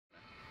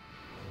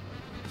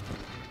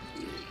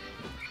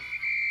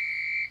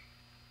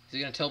Is he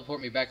gonna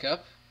teleport me back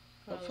up?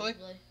 Hopefully.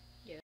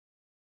 Yeah.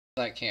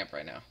 That camp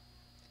right now.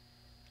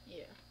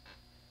 Yeah.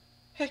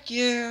 Heck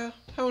yeah!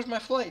 How was my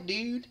flight,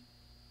 dude?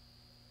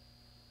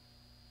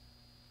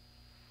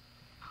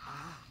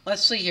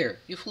 Let's see here.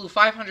 You flew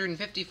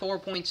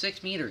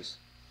 554.6 meters.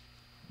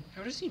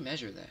 How does he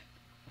measure that?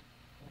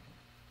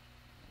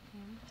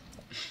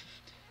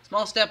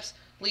 Small steps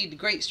lead to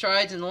great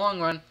strides in the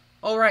long run.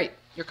 Oh, right.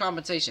 Your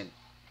compensation.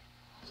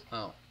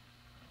 Oh.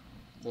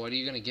 What are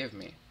you going to give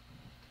me?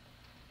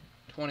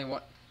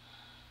 21.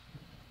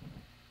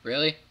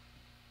 Really?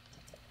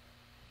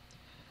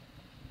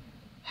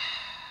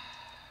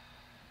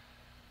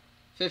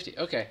 $50.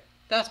 Okay.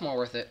 That's more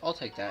worth it. I'll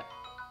take that.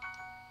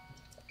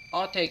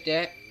 I'll take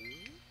that.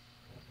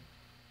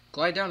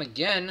 Glide down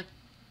again.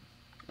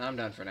 No, I'm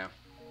done for now.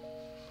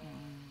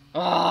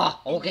 Ah,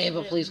 okay,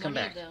 but please come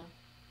back.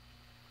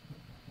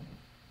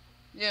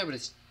 Yeah, but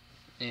it's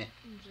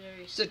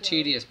it's a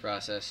tedious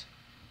process.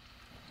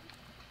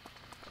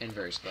 And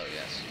very slow,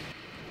 yes.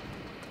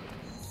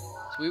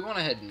 So we want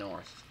to head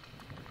north.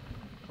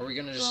 Are we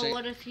gonna just say...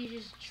 what if you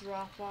just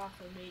drop off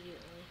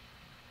immediately?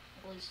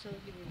 Will he still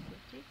give you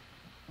 50?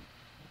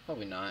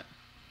 Probably not.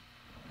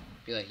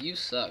 Be like, you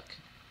suck.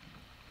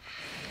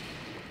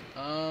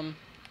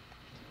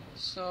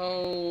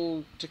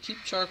 So, to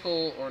keep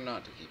charcoal or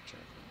not to keep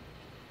charcoal?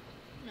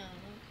 No, not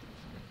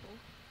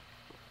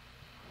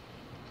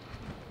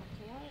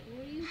charcoal.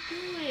 What are you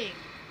doing?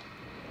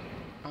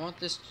 I want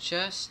this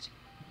chest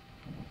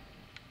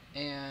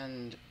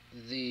and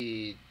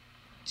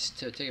just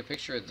to take a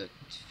picture of the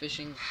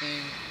fishing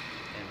thing.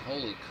 And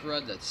holy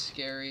crud, that's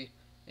scary.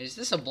 Is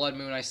this a blood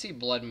moon? I see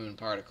blood moon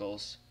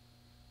particles.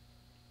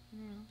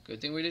 Good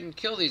thing we didn't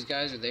kill these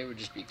guys or they would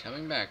just be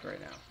coming back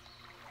right now.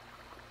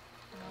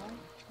 No, I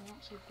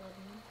don't see blood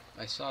moon.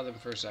 I saw them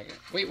for a second.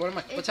 Wait,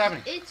 what's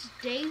happening? It's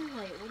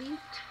daylight. What are you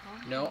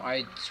talking No, about?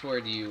 I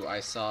swear to you, I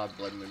saw a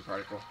blood moon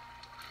particle.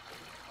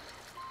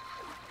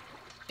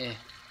 Scan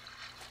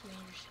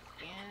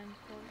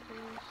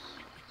particles?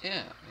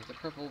 Yeah, like the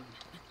purple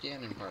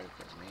Ganon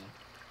particles, man.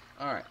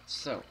 Alright,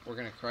 so, we're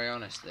gonna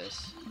cryonics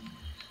this.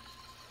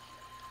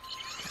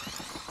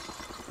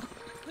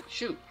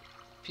 Shoot!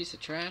 Piece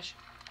of trash.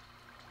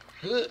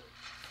 Huh. Oh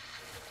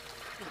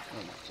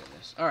my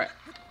goodness. Alright.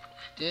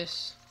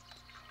 This.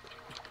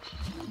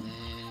 And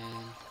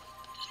then...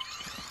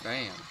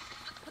 Bam.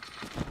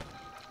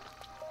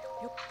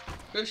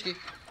 Booshki.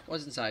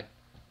 What's inside?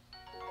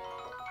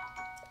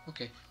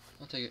 Okay,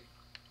 I'll take it.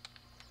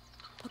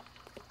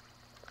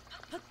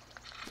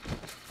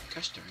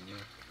 Gosh darn you.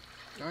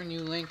 Darn you,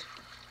 Link.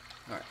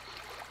 Alright.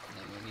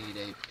 Then we need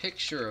a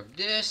picture of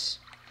this.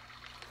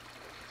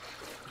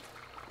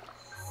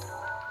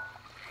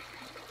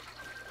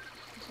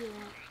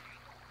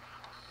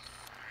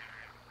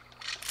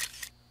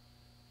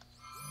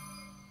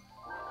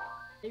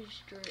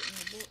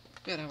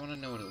 Bet I want to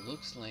know what it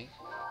looks like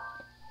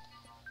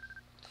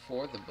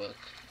for the book.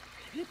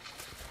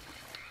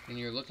 When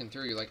you're looking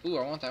through, you're like, ooh,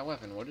 I want that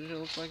weapon. What did it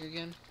look like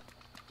again?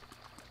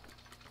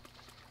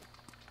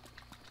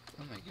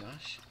 Oh my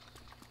gosh.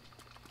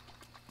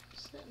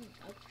 Is that an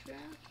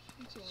updraft?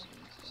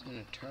 It's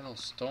an eternal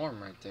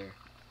storm right there.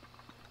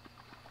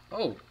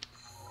 Oh!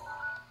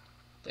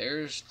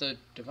 There's the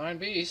Divine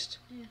Beast.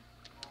 Yeah.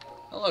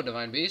 Hello,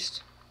 Divine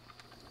Beast.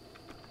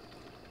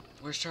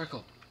 Where's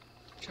Charcoal?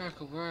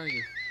 Charcoal, where are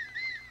you?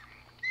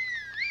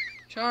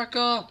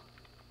 Charcoal!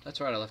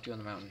 That's right, I left you on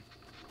the mountain.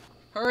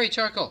 Hurry,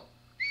 Charcoal!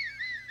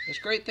 There's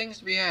great things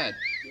to be had.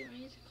 You don't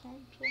need to call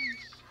him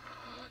twice.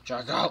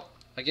 Charcoal!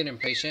 I get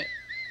impatient,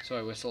 so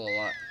I whistle a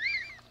lot.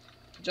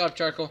 Good job,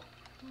 Charcoal.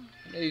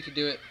 I knew you could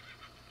do it.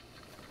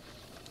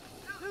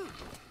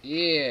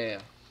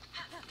 Yeah.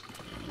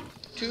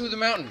 To the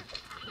mountain.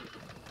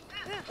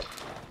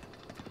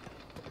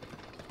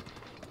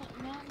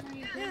 What mountain are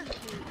you going to?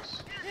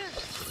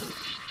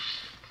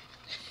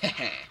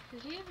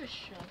 Does he have a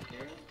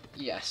shotgun?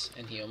 Yes,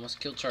 and he almost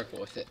killed Charcoal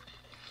with it.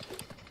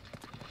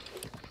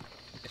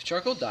 If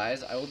Charcoal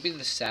dies, I will be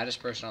the saddest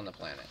person on the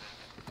planet.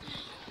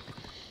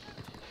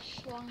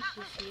 As long as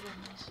you feed him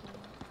myself.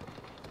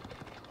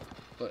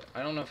 But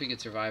I don't know if he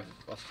could survive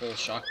a full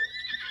shock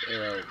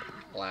arrow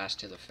blast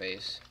to the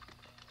face.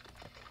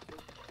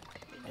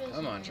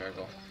 Come on,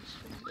 Charcoal.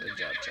 Good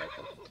job,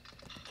 Charcoal.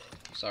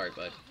 Sorry,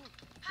 bud.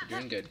 You're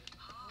doing good.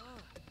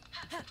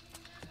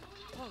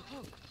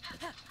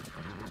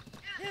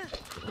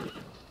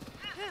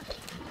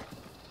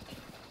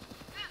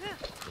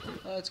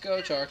 Let's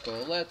go,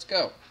 Charcoal. Let's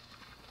go.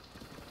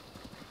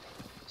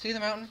 See the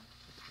mountain?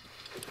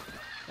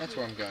 That's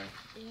where I'm going.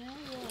 Yeah,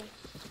 what?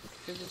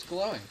 Because it's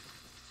glowing.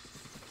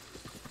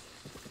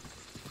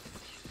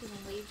 Gonna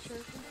leave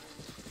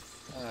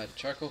Charcoal?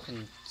 Charcoal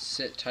can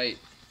sit tight,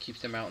 keep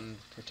the mountain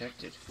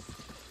protected.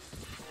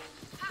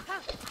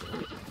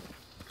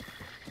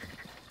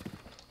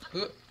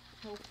 Help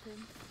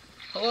him.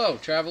 Hello,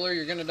 traveler,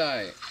 you're gonna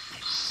die.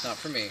 Not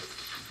for me.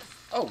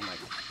 Oh my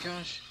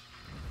gosh.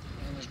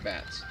 And there's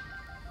bats.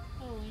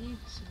 Oh, we need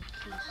some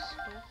keys.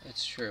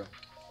 That's true.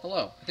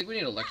 Hello, I think we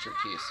need electric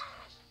keys.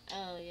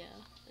 Oh, yeah.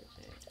 That's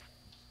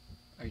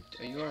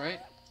Are you alright?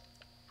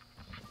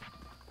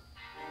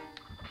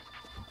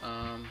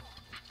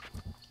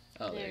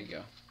 Oh, there you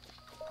go.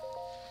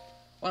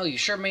 Well, you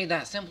sure made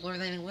that simpler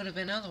than it would have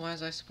been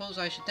otherwise. I suppose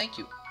I should thank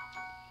you.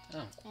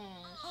 Oh.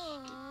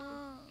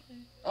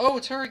 Oh,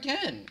 it's her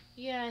again!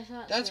 Yeah, I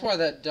thought That's so. why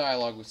that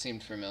dialogue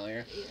seemed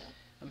familiar. Yeah.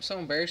 I'm so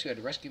embarrassed you had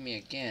to rescue me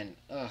again.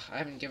 Ugh, I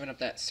haven't given up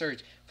that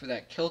search for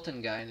that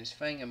Kilton guy and his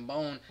fang and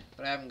bone,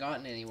 but I haven't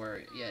gotten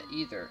anywhere yet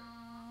either.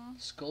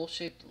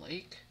 Skull-shaped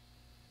lake?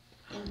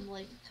 In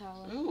Lake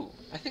Kala. Ooh,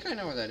 I think I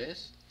know where that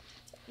is.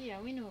 Yeah,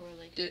 we know where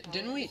Lake Kala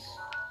Didn't we? is.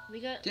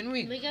 Didn't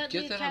we got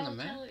get that on the Kala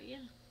map? Tower, yeah.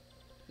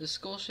 The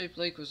skull-shaped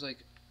lake was like...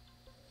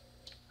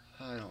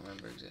 I don't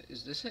remember exactly.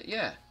 Is this it?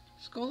 Yeah.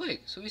 Skull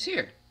Lake. So he's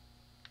here.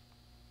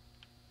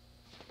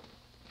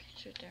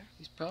 He's right there.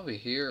 He's probably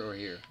here or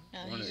here. No,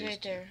 One he's of these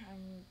right two. there.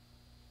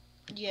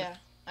 Yeah,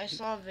 I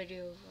saw a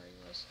video of where he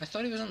was. I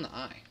thought he was on the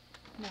eye.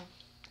 No.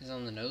 He's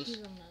on the nose? He's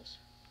on those.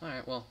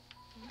 Alright, well.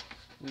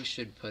 We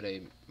should put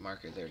a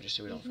marker there just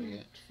so we don't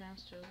forget.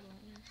 Faster,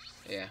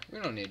 Yeah, we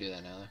don't need to do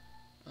that now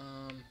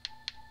though.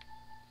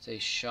 It's a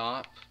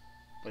shop,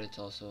 but it's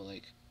also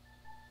like...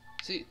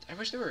 See, I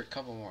wish there were a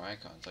couple more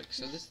icons. Like,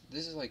 so this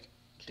is like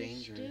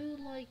danger. Dude,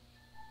 like,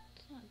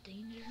 it's not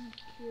danger.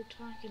 You're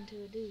talking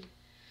to a dude.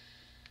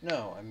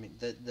 No, I mean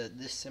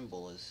this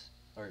symbol is,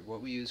 or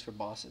what we use for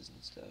bosses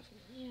and stuff.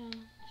 Yeah.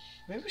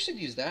 Maybe we should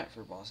use that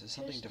for bosses,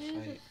 something Just to do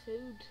fight. the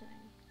food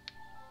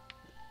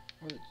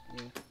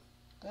thing.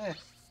 Or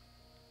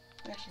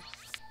actually,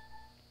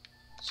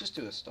 let's just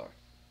do a star.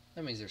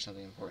 That means there's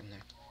something important there.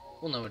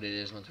 We'll know what it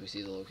is once we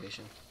see the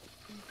location.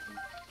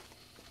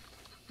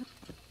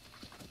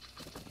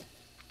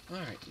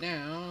 Alright,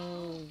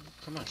 now...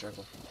 Come on,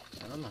 Treacle.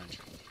 Come on,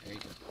 Treacle. There you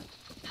go.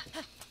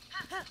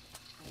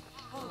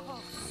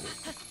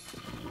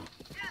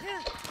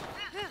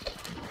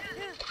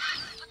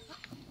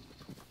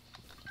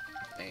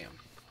 Bam.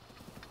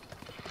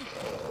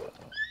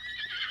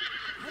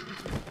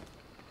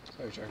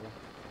 Sorry, Treacle.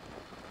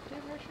 Do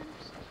you have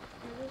mushrooms?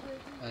 Are those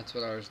mushrooms? That's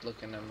what I was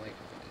looking. I'm like,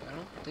 I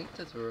don't think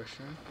that's a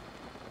mushroom.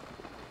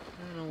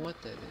 I don't know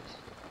what that is.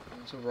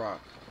 It's a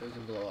rock. So we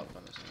can blow up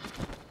on this.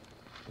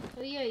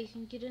 Oh yeah, you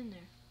can get in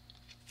there.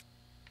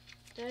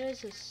 That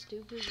is a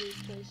stupidly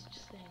placed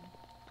thing.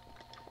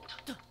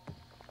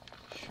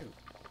 Shoot.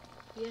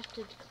 You have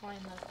to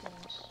climb up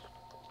things.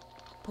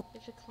 You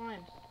have to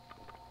climb.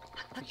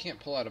 You can't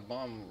pull out a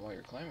bomb while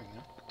you're climbing,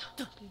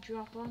 though. You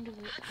drop onto it.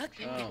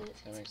 Oh,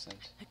 that makes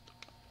sense.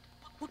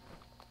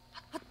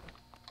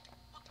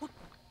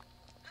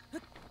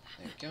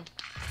 There you go.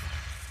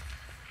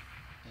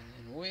 And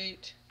then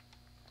wait.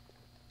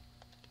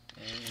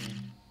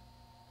 And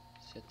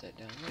set that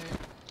down there.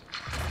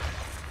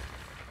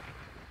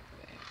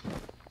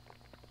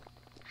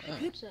 Bam. Oh,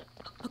 What's that?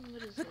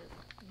 What is it?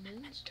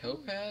 Moonstone?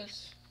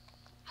 topaz?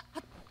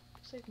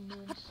 It's like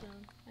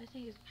moonstone. I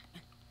think it's...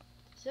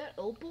 Is that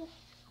opal?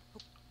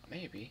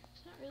 Maybe.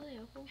 It's not really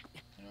opal.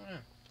 I don't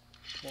know.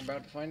 We're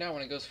about to find out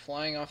when it goes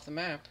flying off the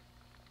map.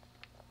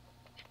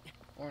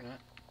 Or not.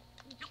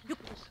 You can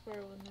put a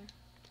square one there.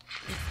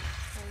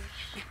 Or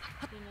just,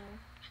 you know,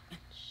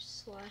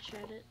 slash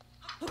at it.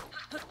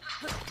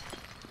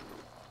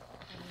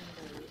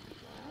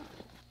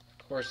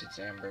 Of course it's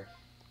amber.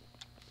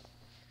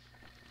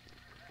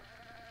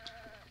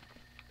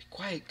 Be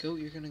quiet, goat.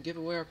 You're gonna give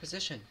away our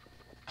position.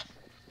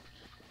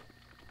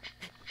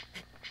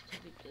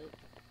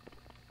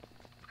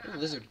 Ooh,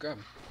 lizard, grab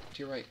him. To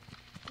your right.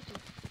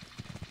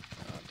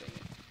 Oh, dang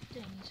it.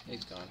 Dang,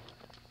 He's gone.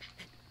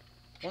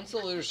 Once the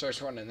lizard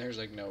starts running, there's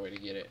like no way to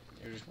get it.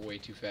 You're just way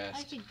too I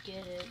fast. could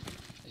get it.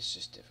 It's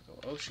just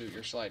difficult. Oh shoot,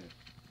 you're sliding.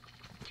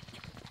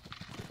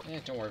 Eh,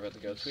 don't worry about the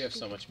goats. We have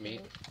so much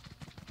meat.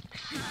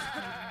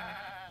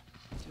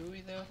 Do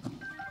we though?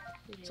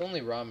 It's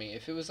only raw meat.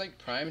 If it was like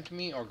primed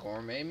meat or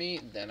gourmet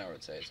meat, then I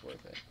would say it's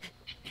worth it.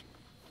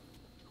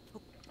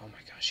 Oh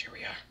my gosh, here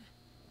we are.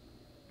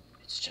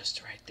 It's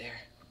just right there.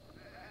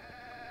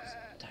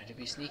 It's time to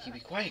be sneaky. Be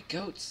quiet,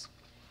 goats.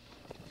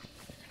 They're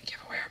gonna give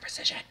away our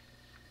position.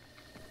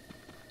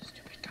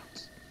 Stupid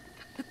goats.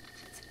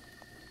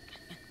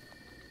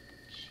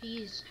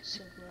 Jeez,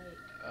 so bright.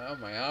 Oh,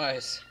 my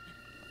eyes.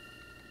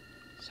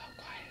 So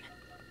quiet.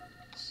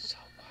 So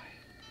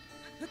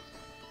quiet.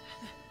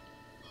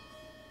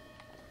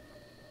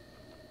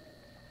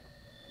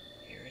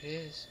 Here it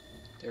is.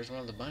 There's one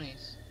of the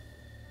bunnies.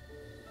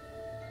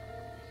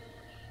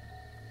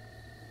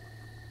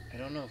 I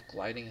don't know if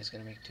gliding is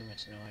going to make too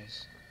much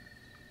noise.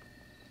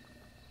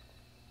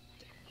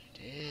 There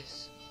it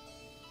is.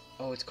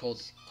 Oh, it's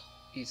cold.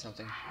 Eat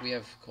something. We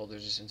have cold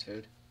resistance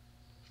food.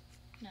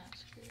 No,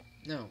 screw it.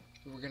 No,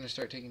 we're going to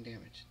start taking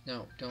damage.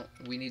 No, don't.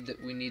 We need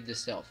the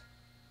stealth.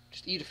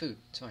 Just eat a food.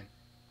 It's fine.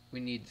 We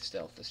need the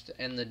stealth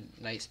and the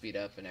night speed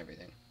up and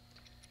everything.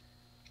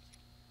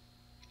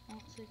 I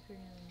don't think we're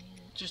gonna need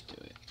it. Just do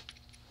it.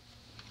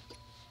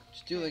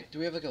 Just do like. Do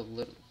we have like a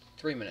little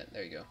 3-minute?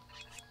 There you go.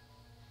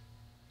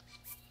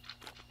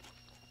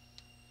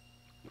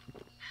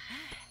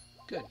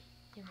 Good.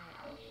 You're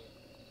right.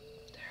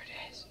 There it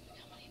is.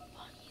 How many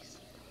bunnies?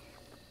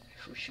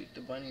 If we shoot the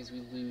bunnies,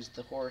 we lose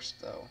the horse,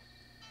 though.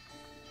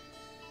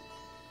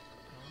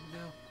 Oh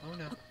no! Oh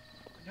no!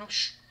 No!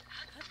 Shh!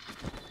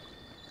 Oh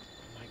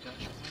my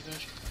gosh! Oh my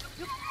gosh!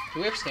 Do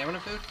we have stamina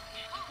food?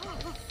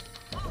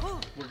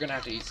 We're gonna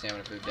have to eat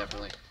stamina food,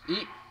 definitely.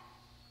 Eat!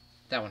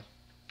 That one.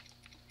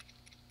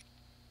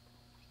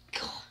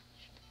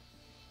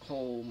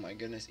 Oh my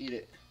goodness, eat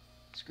it.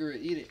 Screw it,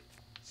 eat it.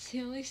 It's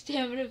the only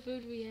stamina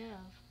food we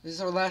have. This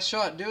is our last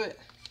shot, do it.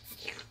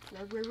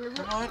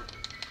 Come on.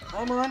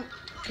 Come on.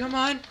 Come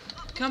on.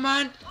 Come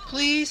on.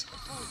 Please.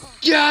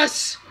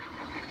 Yes!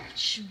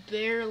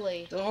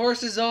 Barely. The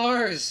horse is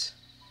ours.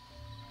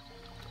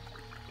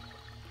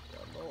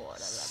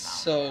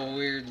 So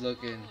weird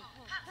looking.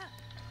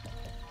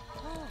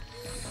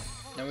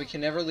 Now we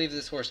can never leave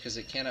this horse because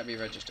it cannot be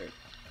registered.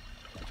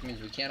 Which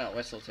means we cannot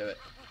whistle to it.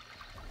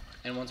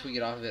 And once we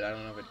get off of it, I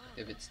don't know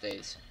if it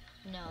stays.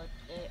 No,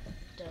 it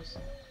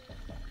doesn't.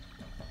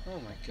 Oh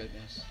my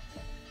goodness.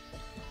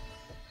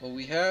 Well,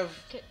 we have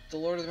the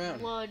Lord of the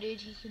Mountain. Whoa, dude,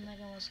 he can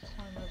like almost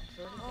climb up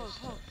vertical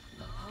stuff.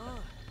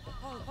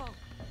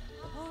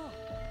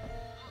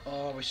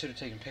 Oh, we should have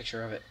taken a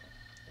picture of it.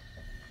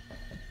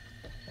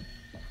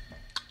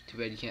 Too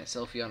bad you can't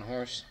selfie on a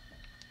horse.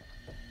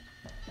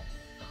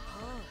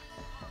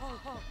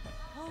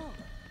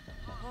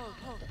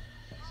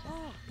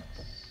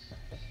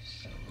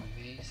 So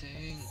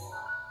amazing.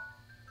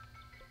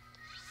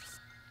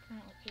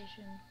 Current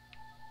location.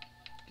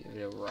 Give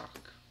it a rock.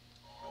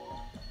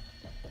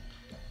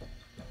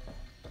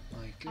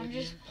 My goodness. I'm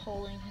just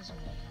pulling his mane.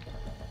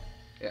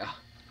 Yeah.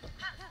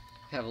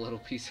 Have a little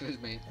piece of his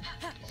mane.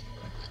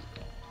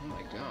 Oh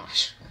my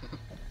gosh.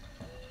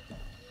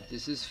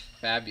 This is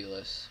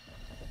fabulous.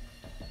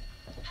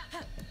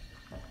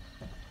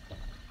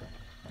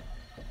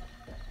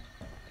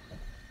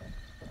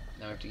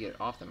 Now we have to get it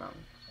off the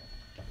mountain.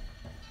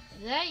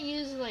 That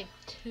used like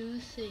 2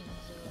 things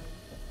of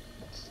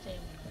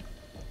stamina.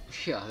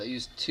 Yeah, they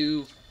used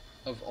 2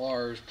 of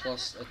ours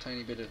plus a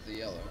tiny bit of the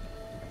yellow.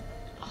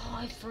 Oh,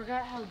 I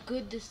forgot how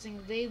good this thing.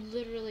 They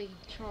literally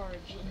charge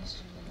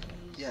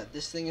instantly. Yeah,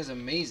 this thing is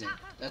amazing.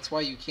 That's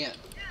why you can't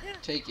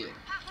take it.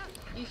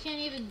 You can't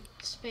even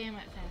spam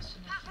it fast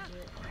enough to do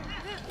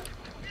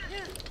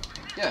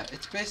it. Yeah,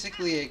 it's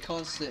basically a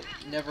constant,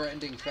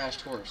 never-ending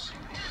fast horse.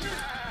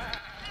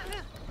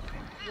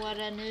 What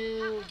a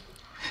noob.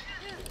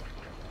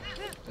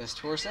 Best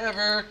horse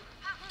ever.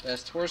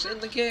 Best horse in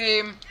the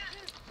game.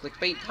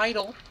 Clickbait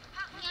title.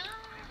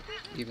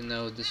 Even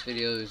though this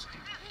video is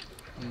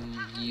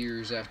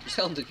years after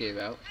Zelda came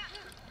out.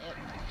 Yep.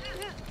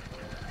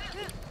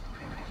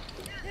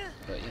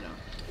 But you know.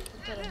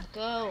 Let him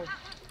go.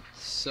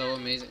 So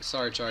amazing.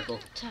 Sorry, Charcoal.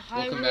 We'll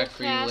come Hyrule back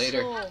for you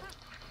later. Castle.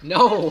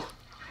 No!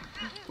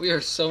 We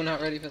are so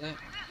not ready for that.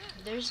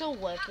 There's a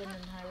weapon in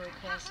Hyrule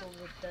Castle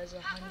that does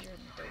 113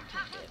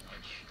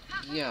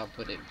 damage. Yeah,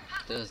 but it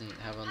doesn't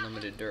have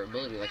unlimited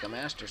durability like a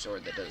Master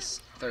Sword that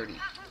does 30.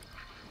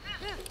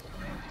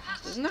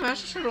 Doesn't the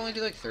Master Sword only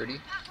do like 30?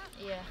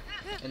 Yeah.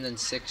 And then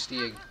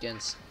 60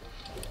 against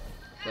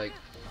like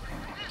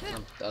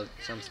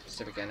some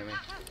specific enemy.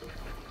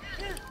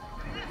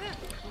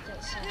 Keep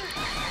that sound.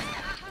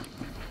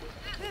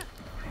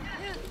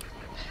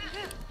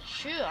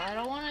 Shoot, I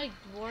don't want to.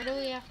 Where do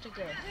we have to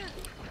go?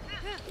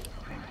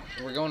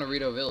 We're going to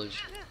Rito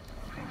Village.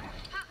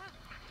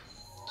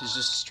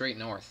 Just straight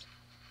north.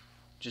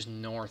 Just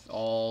north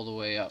all the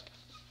way up.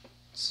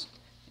 It's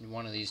in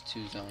one of these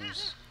 2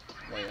 zones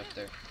way up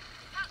there.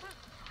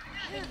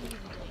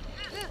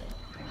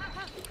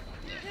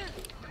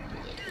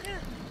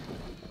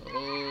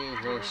 Oh,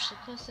 We're horse.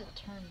 supposed to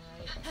turn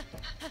right.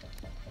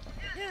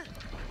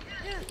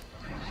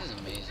 This is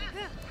amazing.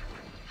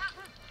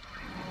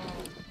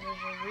 Oh,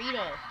 there's a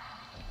Rito.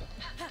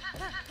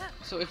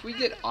 So if we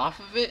get off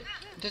of it,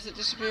 does it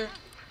disappear?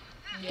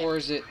 Yeah. Or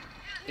is it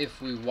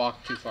if we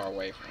walk too far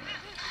away from it?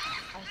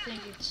 I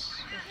think it's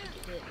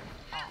if you get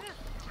off.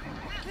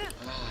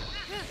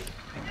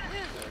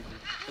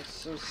 That's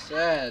so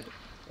sad.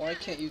 Why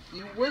can't you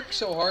work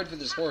so hard for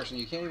this horse and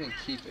you can't even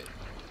keep it?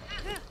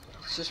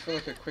 It's just for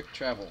like a quick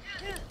travel.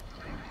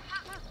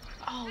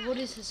 Oh, what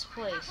is this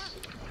place?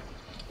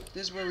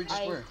 This is where we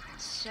just were.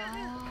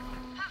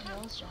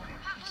 No, it's not.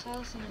 I saw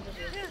this in a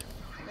video.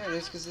 Yeah, it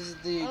is, because this is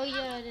the Oh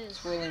yeah, it is.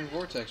 swirling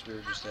vortex we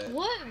were just at.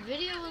 What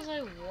video was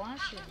I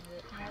watching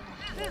that had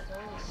like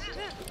all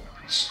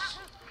this stuff?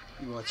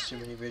 You watch too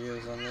many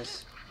videos on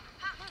this.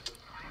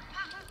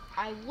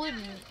 I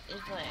wouldn't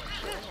if I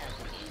actually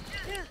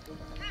had the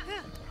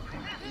game.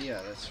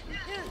 Yeah, that's true.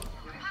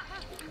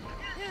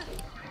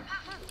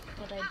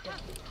 But I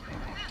don't.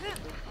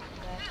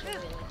 And I have to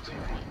wait like 2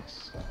 weeks.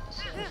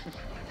 So.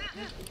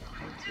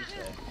 That's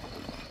okay.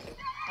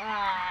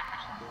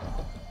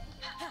 Ah!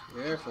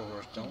 Careful,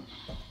 horse. Don't.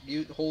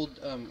 You hold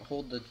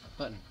the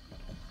button.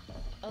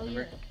 Oh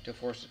Remember? yeah. To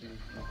force it to.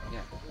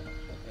 Yeah.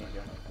 There you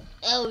go.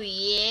 Oh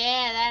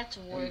yeah, that's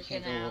Oh, you working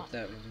can't go out. up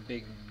that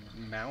big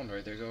mound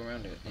right there. Go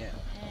around it. Yeah.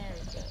 There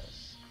it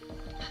goes.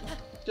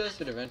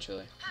 Does it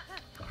eventually.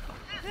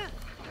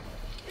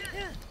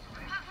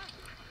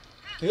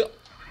 Yep.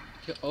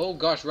 Oh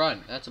gosh,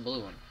 run! That's a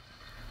blue one.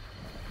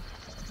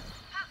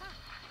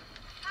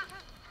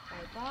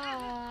 Bye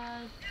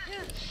bye.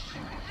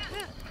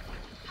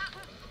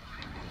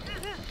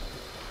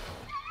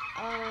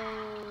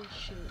 Oh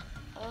shoot.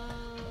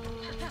 Oh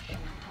shoot.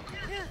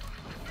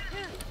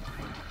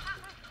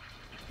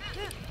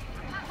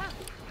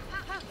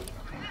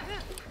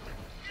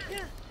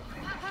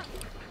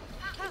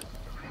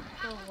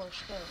 Go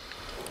horse, go.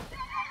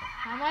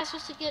 How am I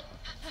supposed to get?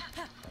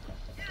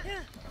 I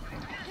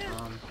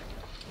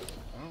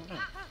don't know.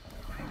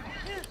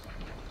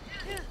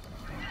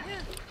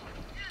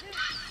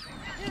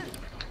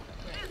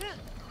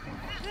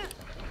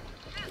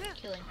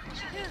 Killing.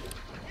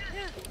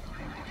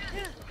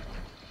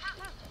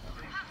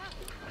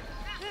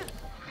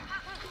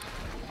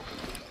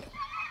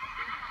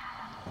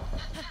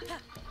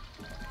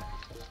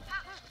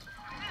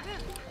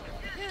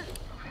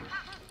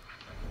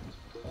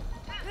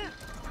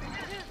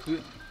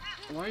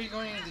 Why are you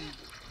going into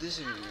this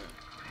area?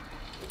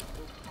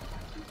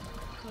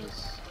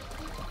 Because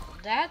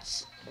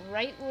that's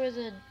right where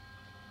the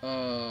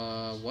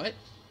What?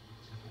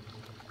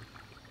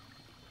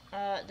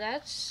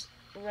 that's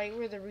right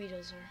where the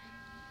Ritos are.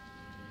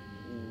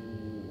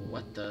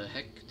 What the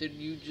heck did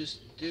you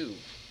just do?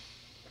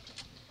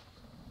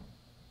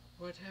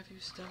 What have you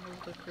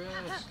stumbled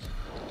across?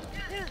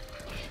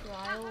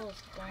 Trial of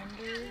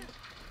Thunder.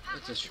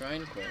 It's a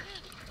shrine quest.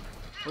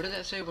 What did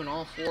that say when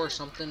all four or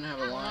something have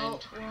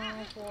aligned? Well, we're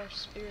all four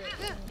spirits.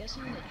 I'm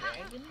guessing the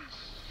dragons.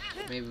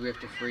 Maybe we have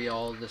to free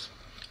all the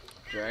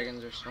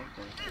dragons or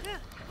something.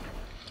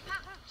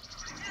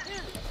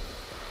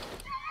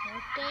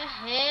 What the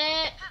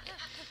heck?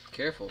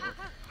 Careful,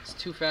 it's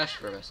too fast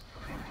for us.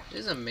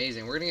 This is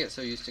amazing. We're gonna get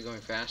so used to going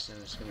fast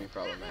and it's gonna be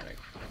problematic.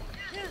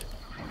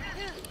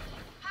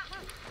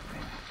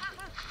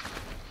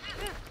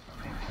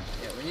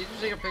 Yeah, we need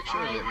to take a picture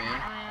of it,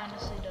 man. I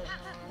honestly don't know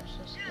where I'm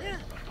supposed to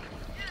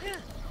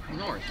go.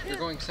 North, you're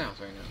going south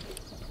right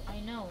now. I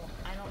know.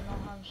 I don't know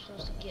how I'm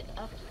supposed to get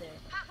up there.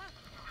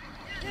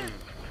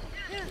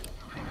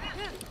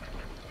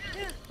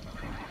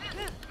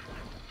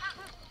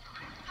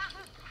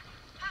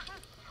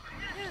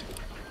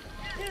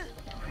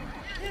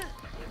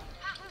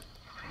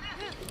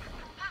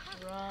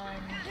 Run.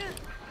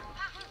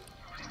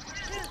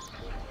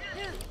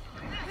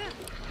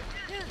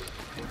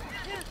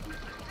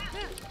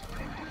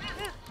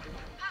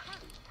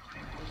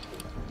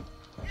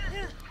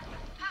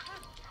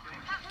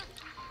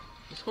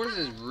 This horse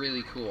is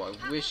really cool.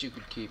 I wish you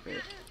could keep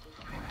it.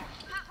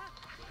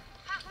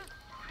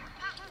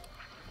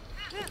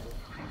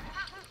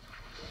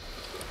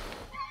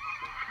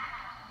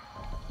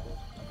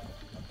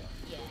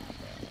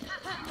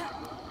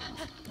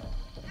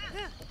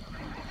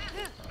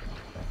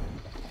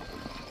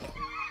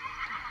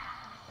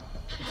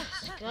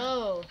 Let's go.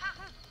 Oh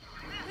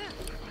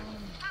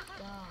my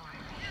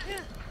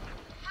god.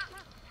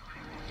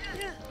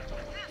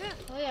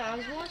 Oh yeah, I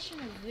was watching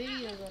a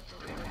video about the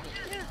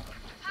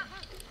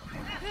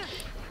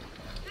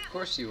Of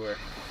course you were.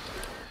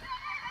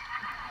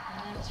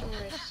 and that's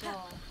where I saw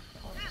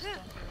all the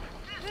stuff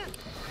around.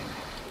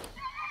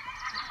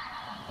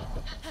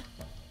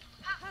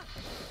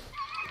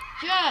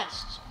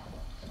 Just!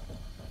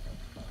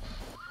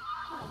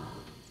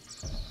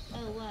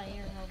 Oh wow,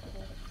 you're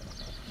helpful.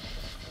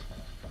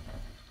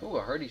 Ooh,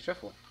 a hardy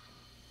truffle.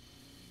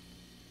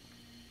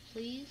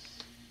 Please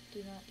do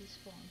not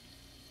despawn.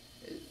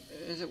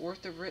 Is it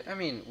worth the risk? I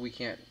mean, we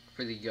can't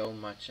really go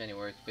much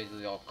anywhere. It's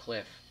basically all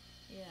cliff.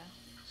 Yeah.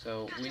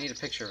 So we need a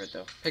picture of it,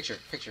 though. Picture.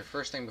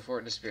 First thing before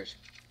it disappears.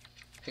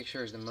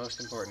 Picture is the most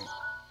important.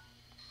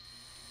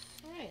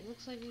 Alright,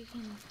 looks like we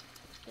can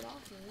get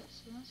off of it,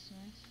 so that's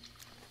nice.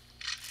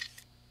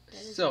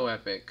 That is So a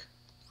epic.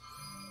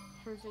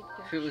 perfect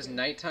picture. If it was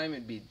nighttime,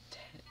 it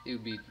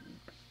would be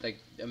like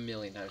a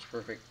million times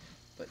perfect.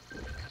 But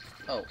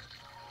oh.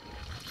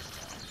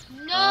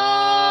 No!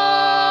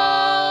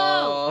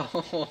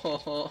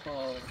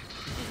 Oh.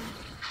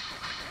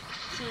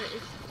 So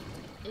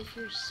if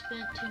you're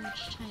spent too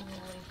much time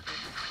away from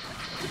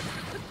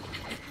it.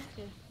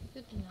 Okay,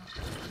 good to know.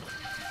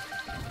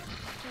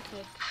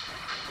 Okay,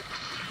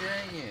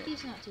 Dang it.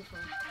 he's not too far.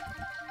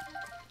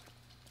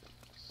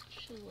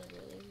 Should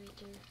literally right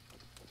there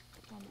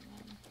on the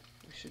mountain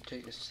We should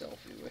take a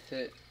selfie with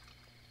it.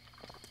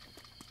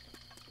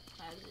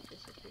 as it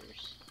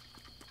disappears.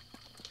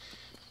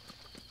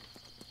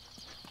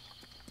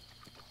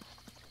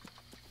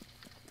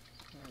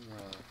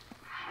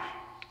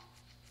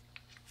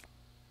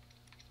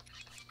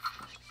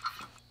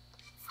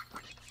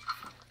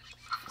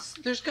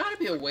 There's got to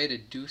be a way to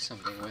do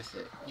something with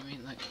it. You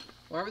mean, like,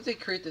 why would they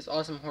create this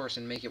awesome horse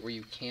and make it where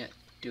you can't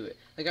do it?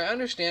 Like, I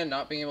understand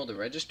not being able to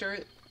register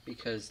it,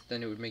 because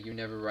then it would make you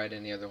never ride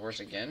any other horse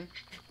again.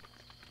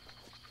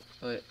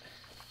 But,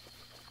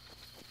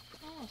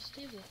 Oh,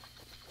 stable.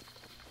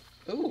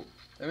 ooh,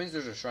 that means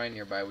there's a shrine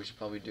nearby we should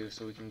probably do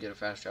so we can get a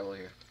fast travel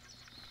here.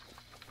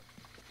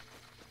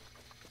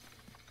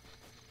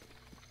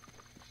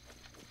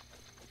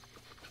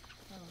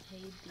 Oh,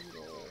 hey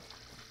beetle.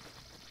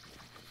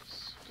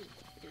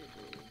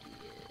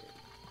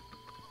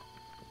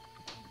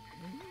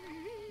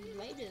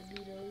 it,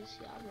 Vito's.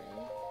 Yeah,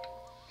 right.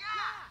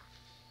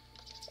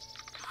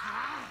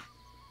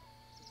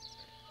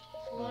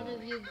 What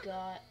have you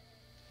got?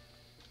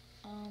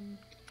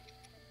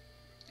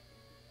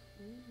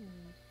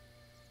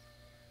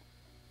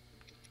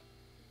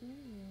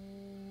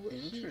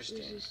 Heat Interesting.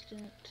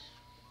 resistant.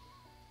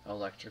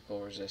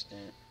 Electrical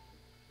resistant.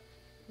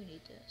 We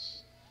need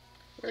this.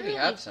 We already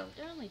have some.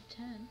 They're only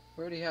 10.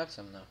 We already have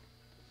some though.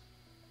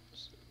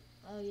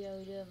 Oh yeah,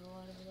 we do have a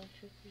lot of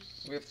electric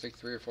resistance. We have like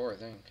 3 or 4, I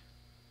think.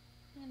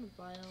 I'm gonna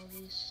buy all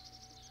these.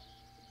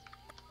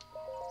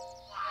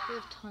 We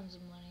have tons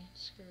of money.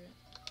 Screw it.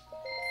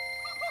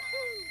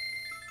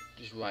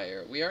 Just buy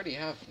arrow. We already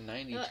have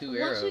 92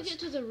 arrows. Once we get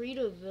to the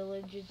Rito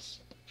village, it's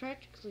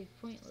practically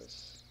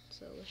pointless.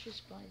 So let's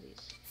just buy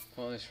these.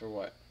 Pointless for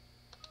what?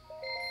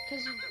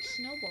 Because of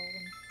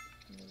snowballing.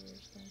 Whatever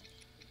it's thing.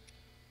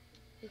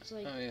 It's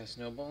like. Oh yeah,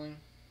 snowballing.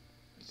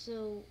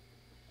 So.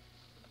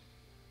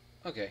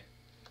 Okay.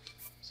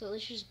 So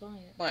let's just buy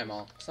it. Buy them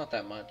all. It's not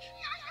that much.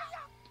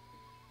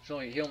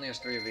 He only has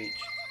 3 of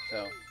each,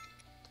 so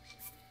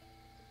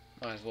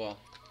might as well.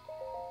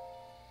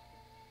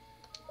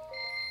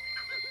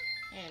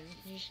 And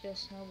you just got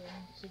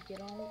snowballing to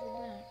get on with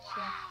that.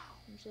 So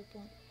what's the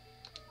point?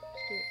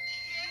 Let's do it.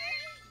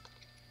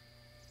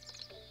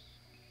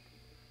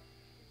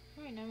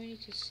 Alright, now we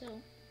need to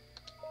sell.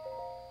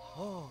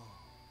 Oh.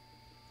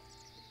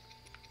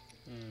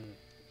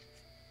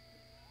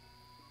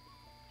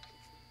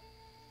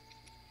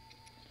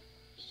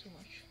 So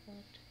much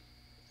fun.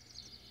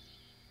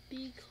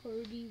 Big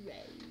hardy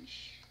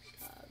rage.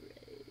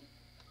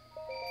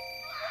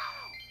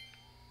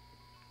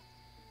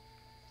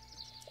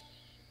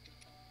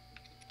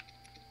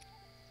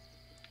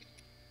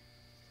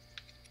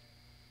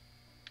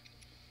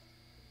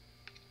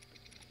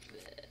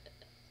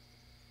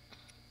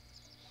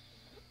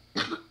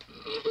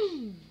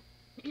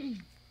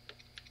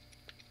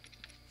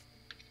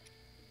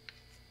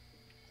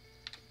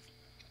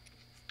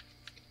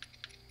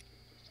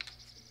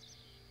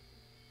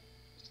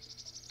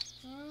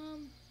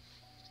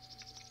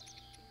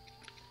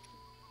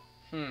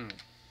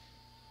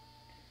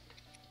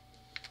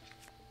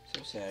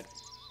 So sad.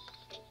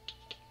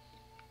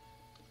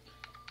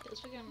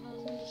 Guess we got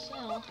nothing to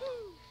sell.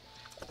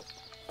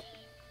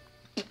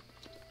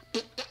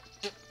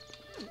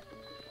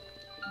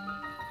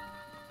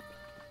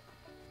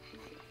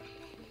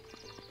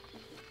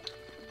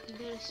 You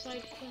got a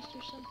side quest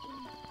or something?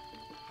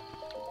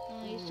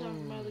 Oh, he's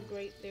talking about the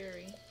Great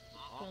Fairy.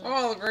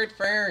 Oh, the Great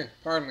Fairy!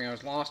 Pardon me, I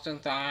was lost in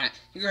thought.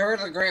 You heard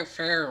of the Great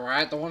Fairy,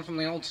 right? The one from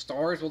the old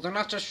stories? Well, they're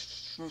not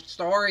just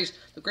stories.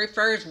 The Great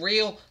Fairy is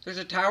real. There's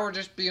a tower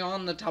just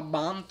beyond the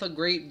Tabantha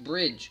Great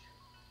Bridge.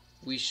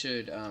 We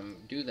should,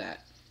 do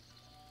that.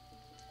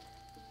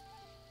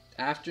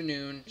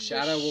 Afternoon,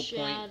 Shadow will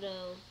point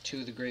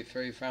to the Great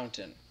Fairy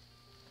Fountain.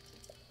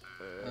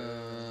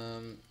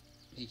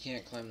 He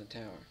can't climb the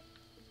tower.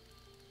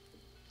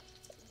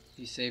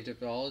 He saved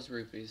up all his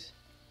rupees.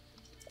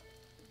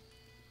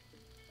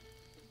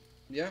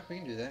 Yeah, we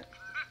can do that.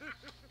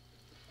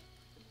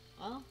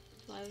 Oh,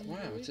 500 Wow,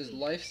 it says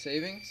rupees. life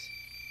savings.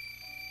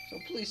 So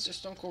please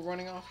just don't go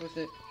running off with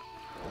it.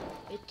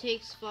 It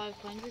takes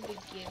 500 to give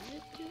it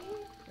to you?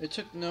 It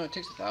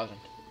takes 1,000.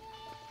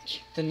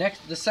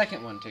 The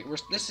second one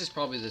this is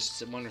probably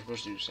the one we're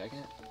supposed to do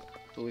second,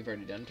 but we've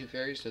already done 2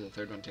 fairies, so the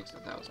third one takes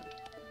 1,000.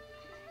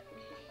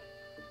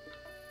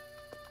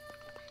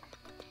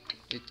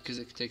 Because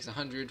it takes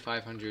 100,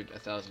 500,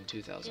 1,000,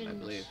 2,000, I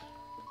believe.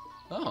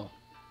 Oh,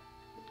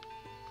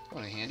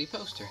 what a handy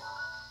poster.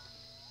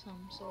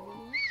 Some sort of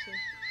elixir.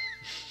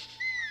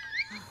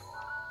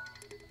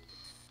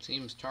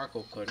 Seems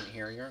Tarkle couldn't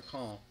hear your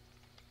call.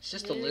 It's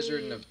just a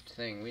lizard and a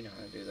thing. We know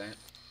how to do that.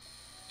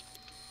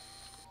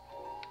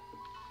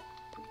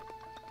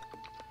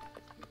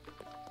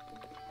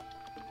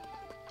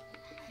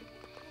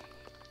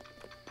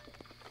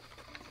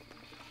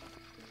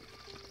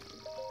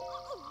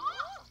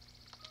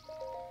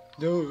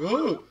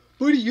 No,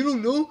 buddy, you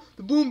don't know?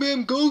 The Boom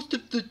Bam Ghost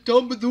at the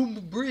top of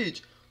the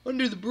bridge.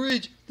 Under the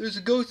bridge, there's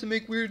a ghost that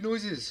make weird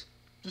noises.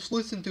 Just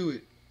listen to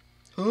it.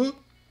 Huh?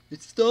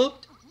 It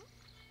stopped?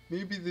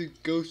 Maybe the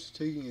ghost is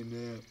taking a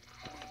nap.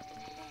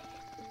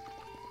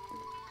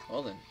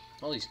 Well then,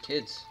 all these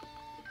kids.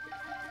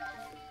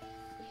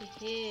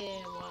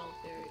 Hehe, wild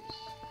berries.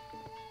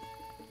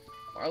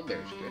 Wild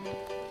berries good.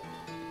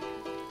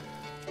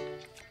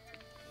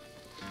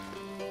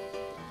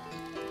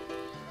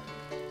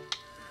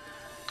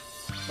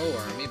 Oh,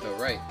 our amiibo,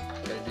 right.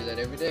 Gotta do that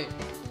every day.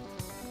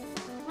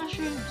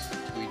 Mushrooms.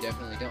 We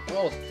definitely don't.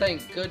 Oh,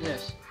 thank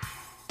goodness.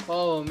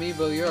 Oh,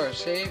 amiibo, you're our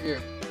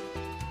savior.